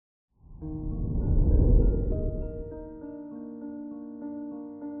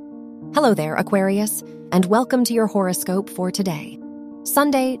Hello there, Aquarius, and welcome to your horoscope for today,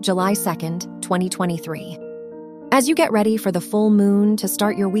 Sunday, July 2nd, 2023. As you get ready for the full moon to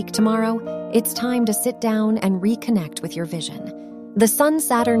start your week tomorrow, it's time to sit down and reconnect with your vision. The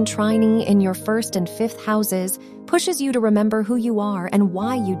Sun-Saturn trine in your 1st and 5th houses pushes you to remember who you are and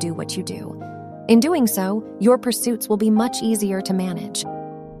why you do what you do. In doing so, your pursuits will be much easier to manage.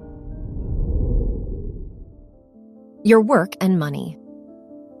 Your work and money.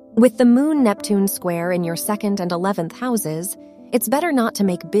 With the Moon-Neptune square in your 2nd and 11th houses, it's better not to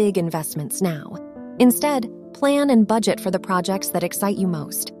make big investments now. Instead, plan and budget for the projects that excite you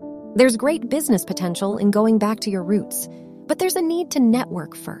most. There's great business potential in going back to your roots, but there's a need to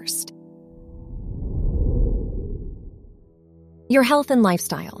network first. Your health and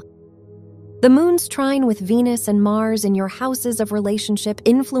lifestyle. The Moon's trine with Venus and Mars in your houses of relationship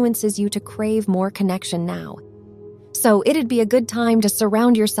influences you to crave more connection now. So it'd be a good time to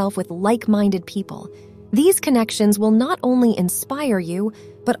surround yourself with like-minded people. These connections will not only inspire you,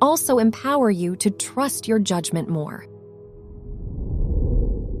 but also empower you to trust your judgment more.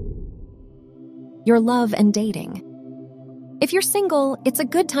 Your love and dating. If you're single, it's a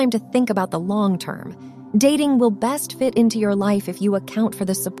good time to think about the long term. Dating will best fit into your life if you account for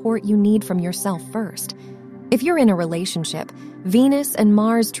the support you need from yourself first. If you're in a relationship, Venus and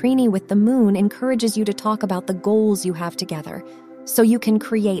Mars trine with the Moon encourages you to talk about the goals you have together, so you can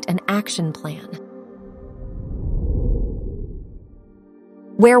create an action plan.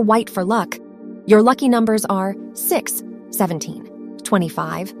 Wear white for luck. Your lucky numbers are 6, 17,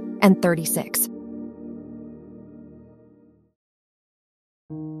 25, and 36.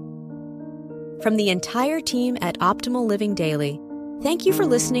 From the entire team at Optimal Living Daily, thank you for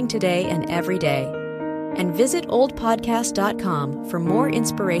listening today and every day. And visit oldpodcast.com for more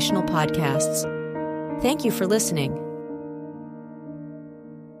inspirational podcasts. Thank you for listening.